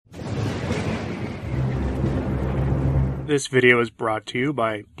This video is brought to you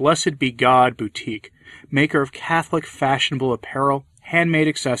by Blessed Be God Boutique, maker of Catholic fashionable apparel, handmade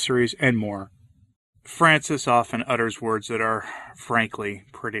accessories, and more. Francis often utters words that are, frankly,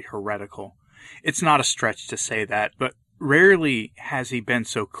 pretty heretical. It's not a stretch to say that, but rarely has he been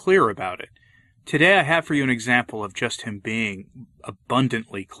so clear about it. Today I have for you an example of just him being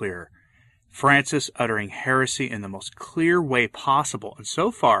abundantly clear. Francis uttering heresy in the most clear way possible, and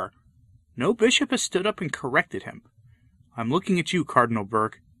so far, no bishop has stood up and corrected him. I'm looking at you, Cardinal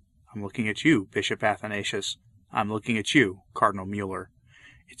Burke. I'm looking at you, Bishop Athanasius. I'm looking at you, Cardinal Mueller.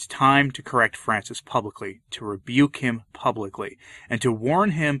 It's time to correct Francis publicly, to rebuke him publicly, and to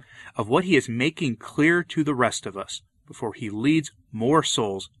warn him of what he is making clear to the rest of us before he leads more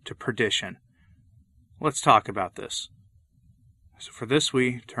souls to perdition. Let's talk about this. So for this,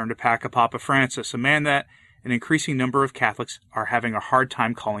 we turn to Papa Francis, a man that an increasing number of Catholics are having a hard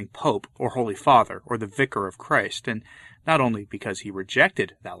time calling Pope or Holy Father or the Vicar of Christ, and not only because he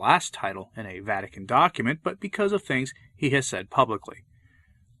rejected that last title in a Vatican document, but because of things he has said publicly.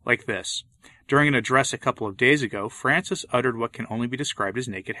 Like this. During an address a couple of days ago, Francis uttered what can only be described as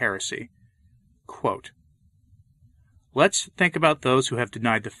naked heresy. Quote, "Let's think about those who have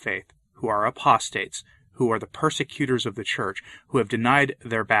denied the faith, who are apostates, who are the persecutors of the Church, who have denied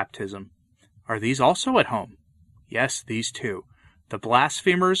their baptism. Are these also at home? Yes, these too. The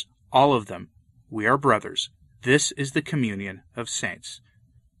blasphemers, all of them. We are brothers. This is the communion of saints."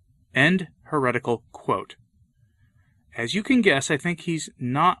 End heretical quote. As you can guess, I think he's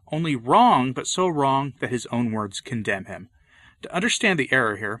not only wrong, but so wrong that his own words condemn him. To understand the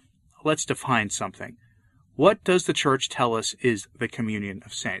error here, let's define something. What does the Church tell us is the communion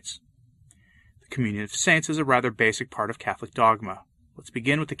of saints? The communion of saints is a rather basic part of Catholic dogma. Let's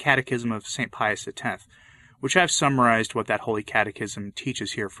begin with the Catechism of St. Pius X, which I've summarized what that Holy Catechism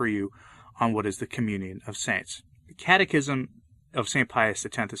teaches here for you on what is the communion of saints. The Catechism of St. Pius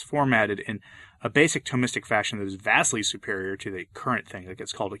X is formatted in a basic Thomistic fashion that is vastly superior to the current thing that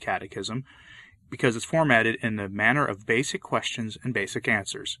gets called a catechism, because it's formatted in the manner of basic questions and basic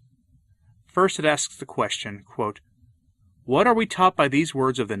answers. First, it asks the question, quote, "What are we taught by these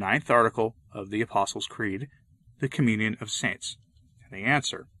words of the 9th article of the Apostles' Creed, the communion of saints?" And the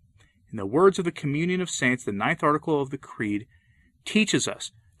answer, in the words of the communion of saints, the 9th article of the Creed teaches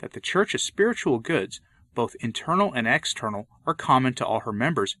us that the Church's spiritual goods, both internal and external, are common to all her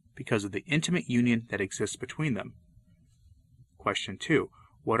members because of the intimate union that exists between them. Question 2.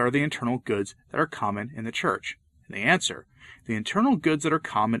 What are the internal goods that are common in the Church? And the answer, the internal goods that are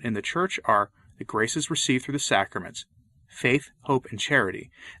common in the Church are the graces received through the sacraments, faith, hope, and charity,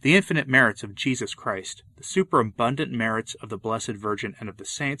 the infinite merits of Jesus Christ, the superabundant merits of the Blessed Virgin and of the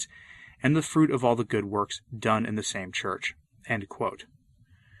saints, and the fruit of all the good works done in the same Church. End quote.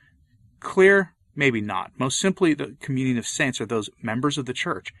 Clear? Maybe not. Most simply, the communion of saints are those members of the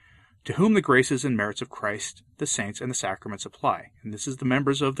Church to whom the graces and merits of Christ, the saints, and the sacraments apply. And this is the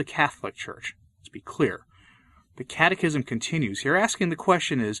members of the Catholic Church. Let's be clear. The Catechism continues here, asking the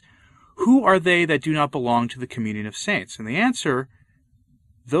question is, who are they that do not belong to the communion of saints? And the answer,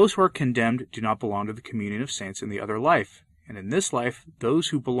 those who are condemned do not belong to the communion of saints in the other life. And in this life, those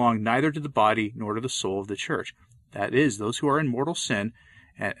who belong neither to the body nor to the soul of the Church. That is, those who are in mortal sin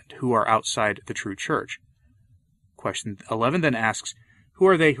and who are outside the true Church. Question 11 then asks, who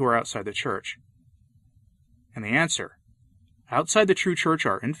are they who are outside the Church? And the answer, outside the true Church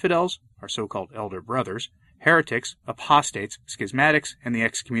are infidels, our so-called elder brothers, heretics, apostates, schismatics, and the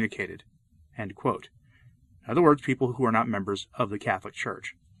excommunicated. End quote. In other words, people who are not members of the Catholic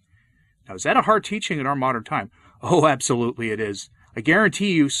Church. Now, is that a hard teaching in our modern time? Oh, absolutely it is. I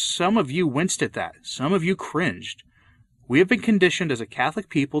guarantee you, some of you winced at that. Some of you cringed. We have been conditioned as a Catholic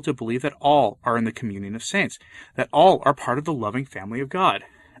people to believe that all are in the communion of saints, that all are part of the loving family of God.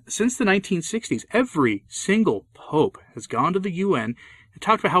 Since the 1960s, every single pope has gone to the UN and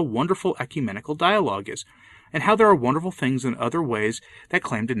talked about how wonderful ecumenical dialogue is, and how there are wonderful things in other ways that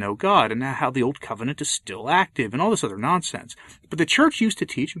claim to know God, and how the Old Covenant is still active, and all this other nonsense. But the Church used to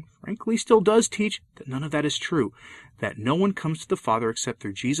teach, and frankly still does teach, that none of that is true, that no one comes to the Father except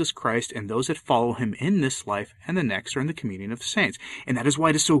through Jesus Christ, and those that follow him in this life and the next are in the communion of the saints. And that is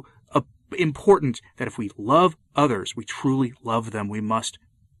why it is so important that if we love others, we truly love them. We must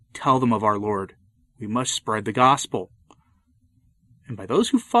tell them of our Lord. We must spread the gospel. And by those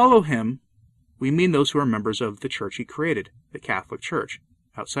who follow him, we mean those who are members of the Church he created, the Catholic Church,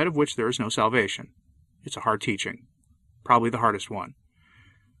 outside of which there is no salvation. It's a hard teaching, probably the hardest one.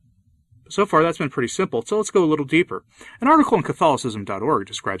 So far, that's been pretty simple, so let's go a little deeper. An article on Catholicism.org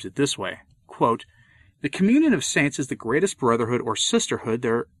describes it this way, quote, "The communion of saints is the greatest brotherhood or sisterhood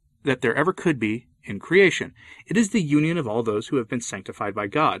there that there ever could be in creation. It is the union of all those who have been sanctified by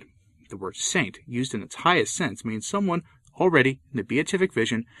God. The word saint, used in its highest sense, means someone already in the beatific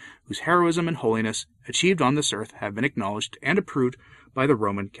vision whose heroism and holiness achieved on this earth have been acknowledged and approved by the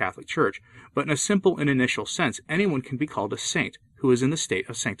Roman Catholic Church. But in a simple and initial sense, anyone can be called a saint who is in the state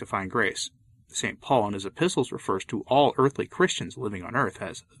of sanctifying grace. St. Paul in his epistles refers to all earthly Christians living on earth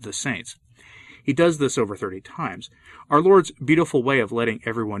as the saints. He does this over 30 times. Our Lord's beautiful way of letting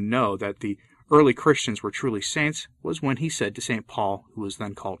everyone know that the early Christians were truly saints was when he said to St. Paul, who was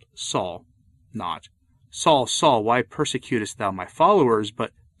then called Saul, not, "Saul, Saul, why persecutest thou my followers?"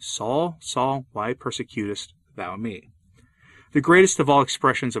 but, "Saul, Saul, why persecutest thou me?" The greatest of all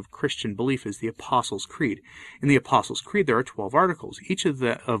expressions of Christian belief is the Apostles' Creed. In the Apostles' Creed there are 12 articles, each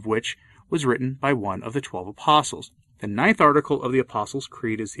of which was written by one of the 12 apostles. The 9th article of the Apostles'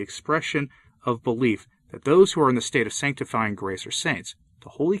 Creed is the expression of belief that those who are in the state of sanctifying grace are saints. The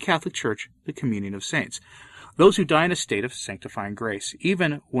Holy Catholic Church, the communion of saints. Those who die in a state of sanctifying grace,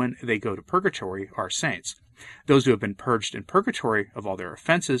 even when they go to purgatory, are saints. Those who have been purged in purgatory of all their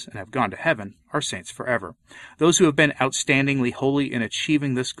offenses and have gone to heaven are saints forever. Those who have been outstandingly holy in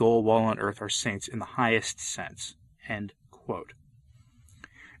achieving this goal while on earth are saints in the highest sense. End quote.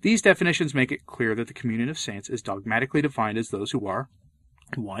 These definitions make it clear that the communion of saints is dogmatically defined as those who are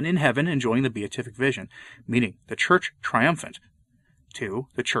 1. In heaven, enjoying the beatific vision, meaning the church triumphant. 2.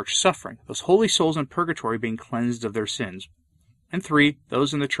 The church suffering, those holy souls in purgatory being cleansed of their sins. And 3.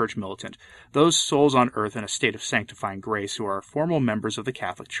 Those in the church militant, those souls on earth in a state of sanctifying grace who are formal members of the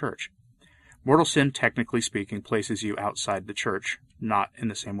Catholic Church. Mortal sin, technically speaking, places you outside the church, not in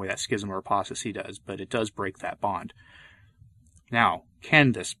the same way that schism or apostasy does, but it does break that bond. Now,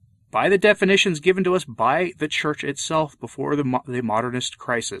 can this, by the definitions given to us by the Church itself before the modernist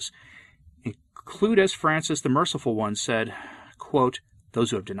crisis, include, as Francis the Merciful One said, quote,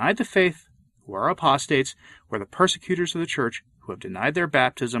 "Those who have denied the faith, who are apostates, who are the persecutors of the Church, who have denied their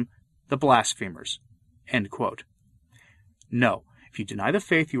baptism, the blasphemers." End quote. No. If you deny the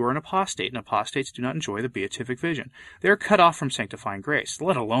faith, you are an apostate, and apostates do not enjoy the beatific vision. They are cut off from sanctifying grace,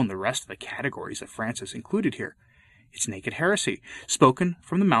 let alone the rest of the categories that Francis included here. It's naked heresy, spoken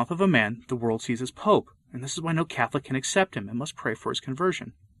from the mouth of a man the world sees as Pope, and this is why no Catholic can accept him and must pray for his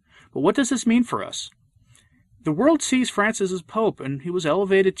conversion. But what does this mean for us? The world sees Francis as Pope, and he was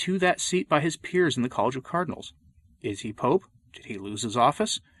elevated to that seat by his peers in the College of Cardinals. Is he Pope? Did he lose his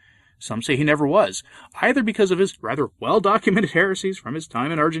office? Some say he never was, either because of his rather well-documented heresies from his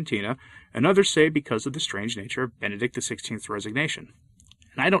time in Argentina, and others say because of the strange nature of Benedict XVI's resignation.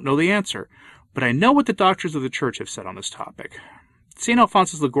 And I don't know the answer, but I know what the doctors of the Church have said on this topic. St.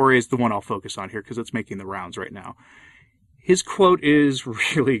 Alphonsus Liguori is the one I'll focus on here because it's making the rounds right now. His quote is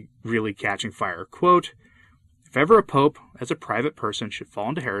really, really catching fire. Quote, "If ever a pope, as a private person, should fall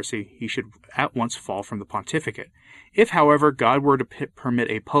into heresy, he should at once fall from the pontificate. If, however, God were to permit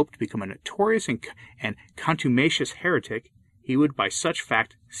a pope to become a notorious and contumacious heretic, he would by such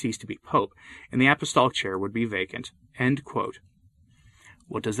fact cease to be pope, and the apostolic chair would be vacant." End quote.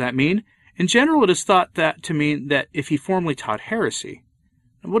 What does that mean? In general, it is thought that to mean that if he formally taught heresy.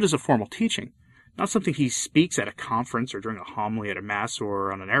 And what is a formal teaching? Not something he speaks at a conference or during a homily at a mass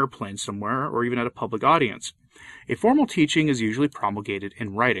or on an airplane somewhere or even at a public audience. A formal teaching is usually promulgated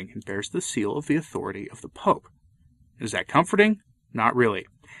in writing and bears the seal of the authority of the Pope. Is that comforting? Not really.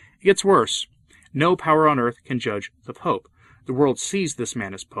 It gets worse. No power on earth can judge the Pope. The world sees this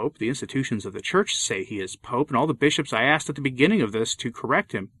man as Pope, the institutions of the Church say he is Pope, and all the bishops I asked at the beginning of this to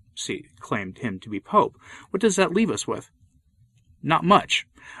correct him claimed him to be Pope. What does that leave us with? Not much.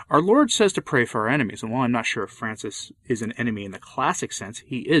 Our Lord says to pray for our enemies, and while I'm not sure if Francis is an enemy in the classic sense,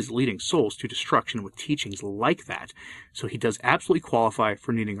 he is leading souls to destruction with teachings like that, so he does absolutely qualify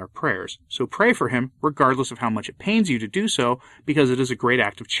for needing our prayers. So pray for him, regardless of how much it pains you to do so, because it is a great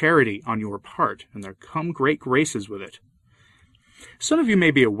act of charity on your part, and there come great graces with it. Some of you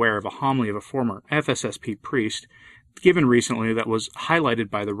may be aware of a homily of a former FSSP priest given recently that was highlighted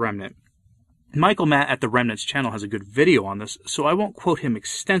by The Remnant. Michael Matt at The Remnant's channel has a good video on this, so I won't quote him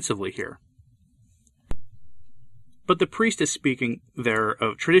extensively here. But the priest is speaking there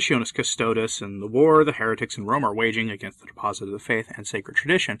of Traditionis Custodes and the war the heretics in Rome are waging against the deposit of the faith and sacred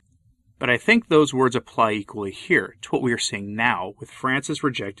tradition. But I think those words apply equally here to what we are seeing now, with Francis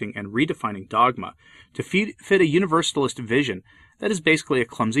rejecting and redefining dogma to fit a universalist vision that is basically a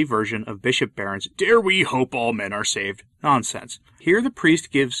clumsy version of Bishop Barron's "Dare we hope all men are saved" nonsense. Here the priest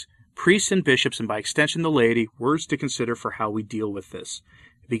gives priests and bishops, and by extension the laity, words to consider for how we deal with this.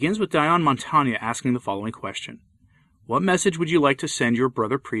 It begins with Dion Montagna asking the following question. What message would you like to send your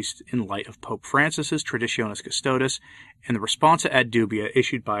brother priest in light of Pope Francis's Traditionis Custodes and the Responsa ad dubia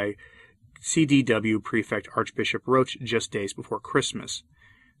issued by CDW Prefect Archbishop Roach just days before Christmas?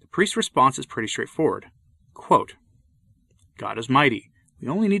 The priest's response is pretty straightforward. Quote, God is mighty. We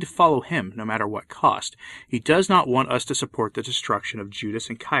only need to follow him, no matter what cost. He does not want us to support the destruction of Judas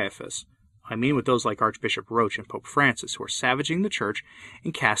and Caiaphas. I mean with those like Archbishop Roach and Pope Francis, who are savaging the church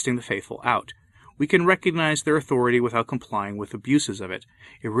and casting the faithful out. We can recognize their authority without complying with abuses of it.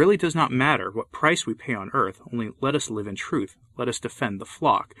 It really does not matter what price we pay on earth, only let us live in truth. Let us defend the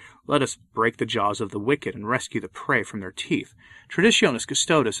flock. Let us break the jaws of the wicked and rescue the prey from their teeth. Traditionis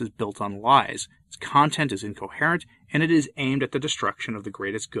Custodes is built on lies. Its content is incoherent, and it is aimed at the destruction of the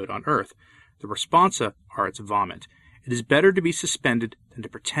greatest good on earth. The responsa are its vomit. It is better to be suspended than to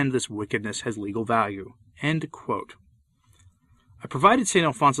pretend this wickedness has legal value. End quote. I provided St.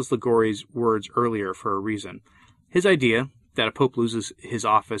 Alphonsus Liguori's words earlier for a reason. His idea that a pope loses his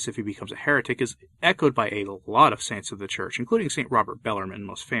office if he becomes a heretic is echoed by a lot of saints of the church, including St. Robert Bellarmine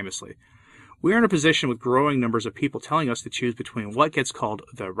most famously. We are in a position with growing numbers of people telling us to choose between what gets called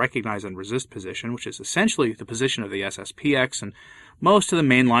the recognize and resist position, which is essentially the position of the SSPX and most of the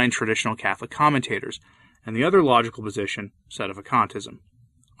mainline traditional Catholic commentators, and the other logical position, sedevacantism.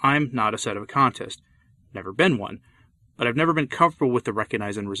 I'm not a sedevacantist, never been one, but I've never been comfortable with the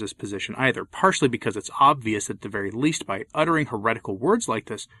recognize and resist position either, partially because it's obvious at the very least by uttering heretical words like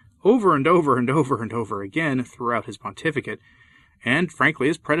this over and over and over and over again throughout his pontificate, and frankly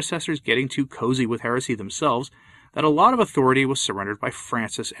his predecessors getting too cozy with heresy themselves, that a lot of authority was surrendered by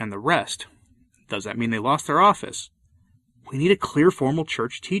Francis and the rest. Does that mean they lost their office? We need a clear formal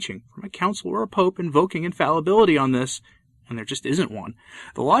church teaching from a council or a pope invoking infallibility on this, and there just isn't one.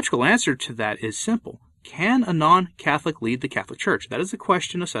 The logical answer to that is simple. Can a non-Catholic lead the Catholic Church? That is the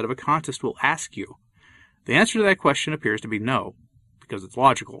question a sedevacantist will ask you. The answer to that question appears to be no, because it's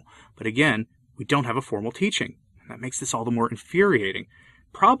logical. But again, we don't have a formal teaching. And that makes this all the more infuriating.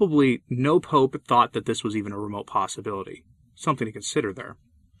 Probably no pope thought that this was even a remote possibility. Something to consider there.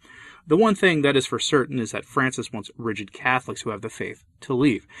 The one thing that is for certain is that Francis wants rigid Catholics who have the faith to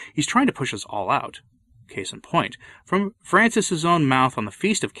leave. He's trying to push us all out. Case in point, from Francis's own mouth on the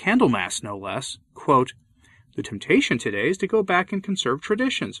Feast of Candlemas, no less, quote, the temptation today is to go back and conserve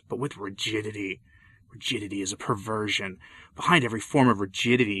traditions, but with rigidity. Rigidity is a perversion. Behind every form of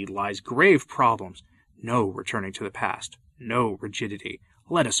rigidity lies grave problems. No returning to the past. No rigidity.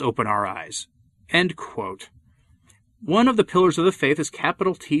 Let us open our eyes. End quote. One of the pillars of the faith is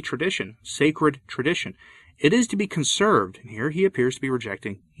capital T tradition, sacred tradition. It is to be conserved, and here he appears to be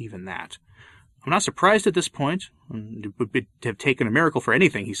rejecting even that. I'm not surprised at this point. It would have taken a miracle for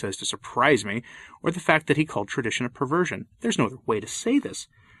anything he says to surprise me, or the fact that he called tradition a perversion. There's no other way to say this.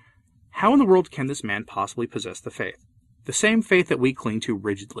 How in the world can this man possibly possess the faith? The same faith that we cling to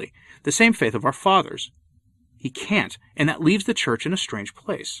rigidly. The same faith of our fathers. He can't, and that leaves the church in a strange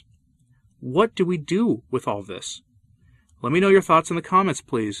place. What do we do with all this? Let me know your thoughts in the comments,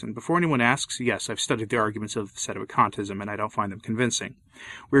 please. And before anyone asks, yes, I've studied the arguments of sedevacantism, and I don't find them convincing.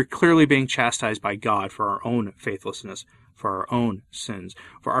 We're clearly being chastised by God for our own faithlessness, for our own sins,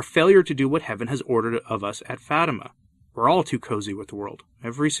 for our failure to do what heaven has ordered of us at Fatima. We're all too cozy with the world,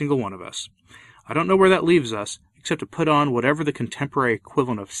 every single one of us. I don't know where that leaves us, except to put on whatever the contemporary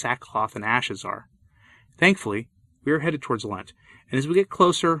equivalent of sackcloth and ashes are. Thankfully, we are headed towards Lent, and as we get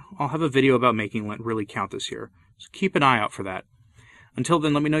closer, I'll have a video about making Lent really count this year. So keep an eye out for that. Until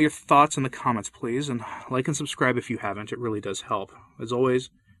then, let me know your thoughts in the comments, please, and like and subscribe if you haven't. It really does help. As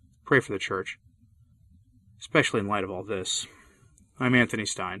always, pray for the church, especially in light of all this. I'm Anthony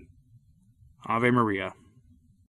Stein. Ave Maria.